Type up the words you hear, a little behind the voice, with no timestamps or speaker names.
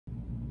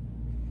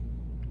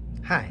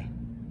Hi,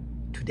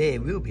 today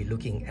we'll be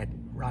looking at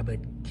Robert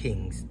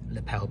King's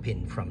lapel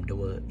pin from The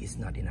World Is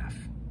Not Enough.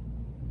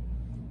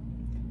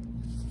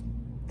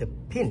 The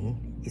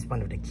pin is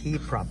one of the key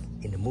props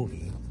in the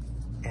movie,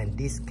 and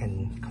this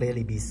can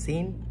clearly be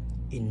seen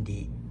in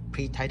the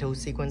pre-title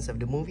sequence of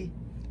the movie,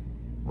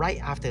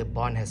 right after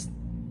Bond has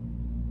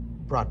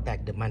brought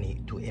back the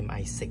money to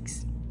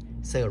MI6.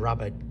 Sir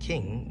Robert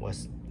King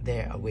was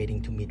there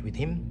awaiting to meet with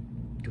him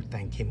to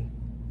thank him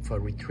for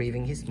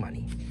retrieving his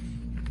money.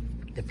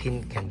 The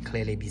pin can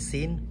clearly be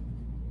seen.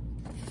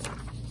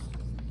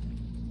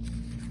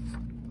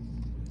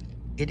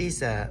 It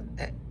is a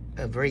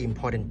very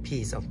important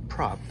piece of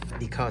prop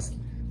because,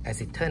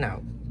 as it turned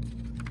out,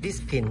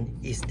 this pin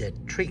is the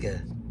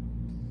trigger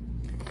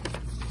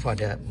for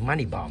the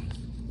money bomb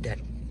that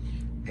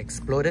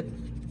exploded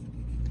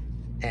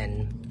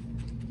and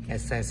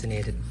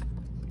assassinated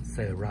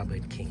Sir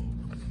Robert King.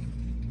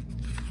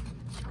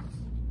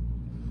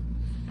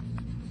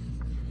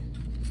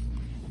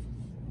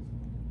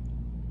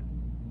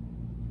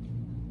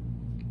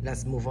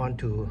 Let's move on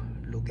to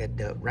look at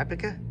the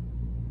replica.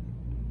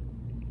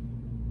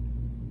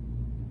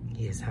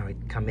 Here's how it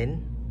come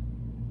in.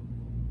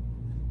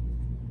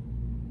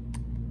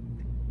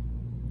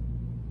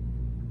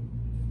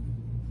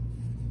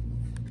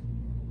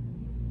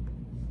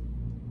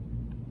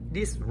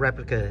 This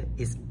replica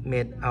is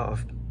made out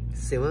of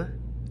silver,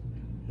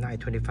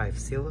 925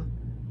 silver.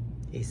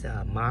 It's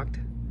marked,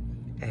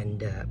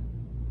 and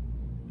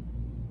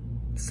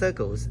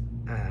circles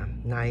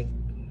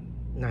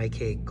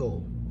 9K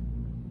gold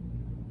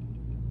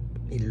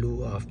in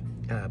lieu of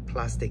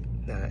plastic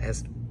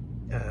as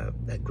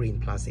green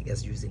plastic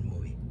as used in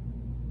movie.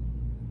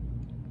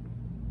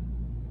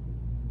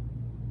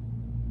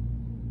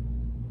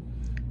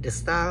 The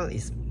style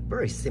is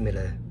very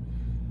similar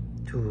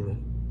to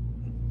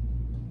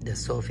the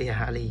Sophia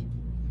Hurley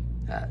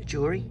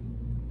jewelry.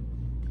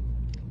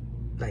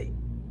 Like,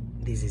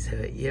 this is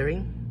her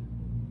earring,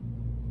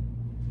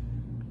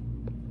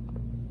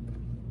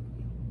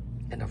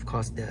 and of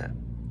course the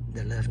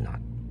love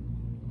knot.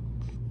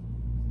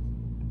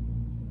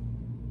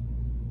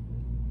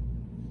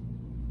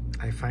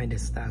 I find the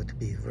style to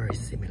be very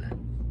similar.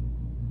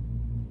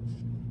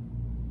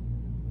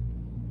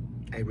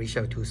 I reached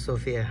out to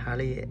Sophia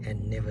Hurley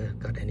and never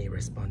got any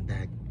response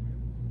back.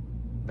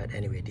 But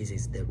anyway, this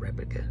is the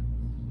replica.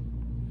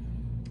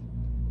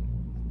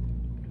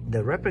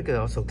 The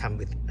replica also comes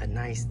with a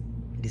nice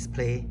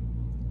display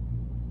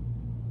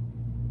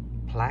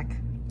plaque,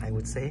 I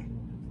would say.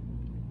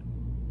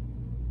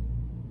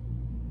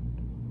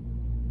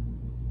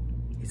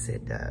 It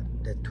said the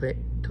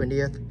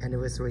 20th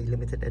anniversary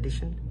limited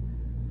edition.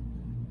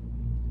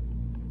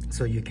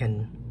 So you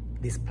can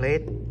display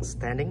it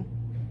standing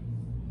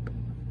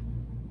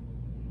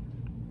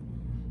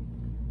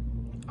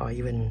or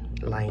even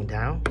lying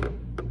down.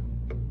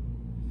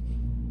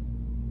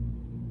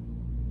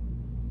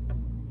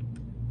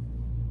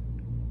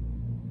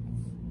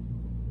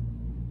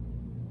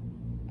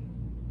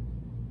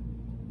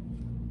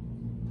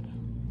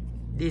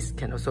 This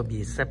can also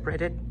be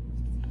separated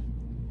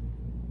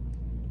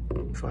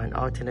for an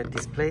alternate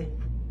display.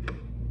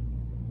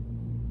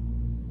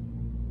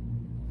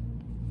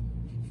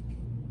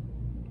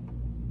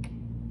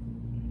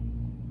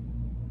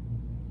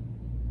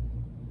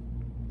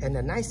 And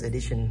a nice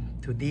addition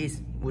to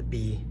these would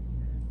be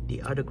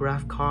the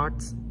autograph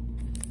cards.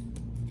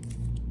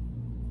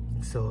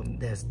 So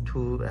there's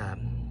two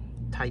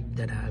types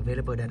that are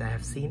available that I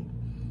have seen,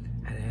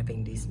 and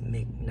having this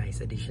make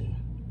nice addition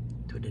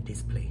to the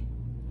display.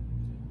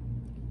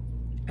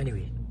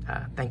 Anyway,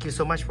 thank you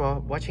so much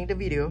for watching the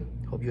video.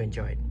 Hope you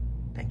enjoyed.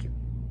 Thank you.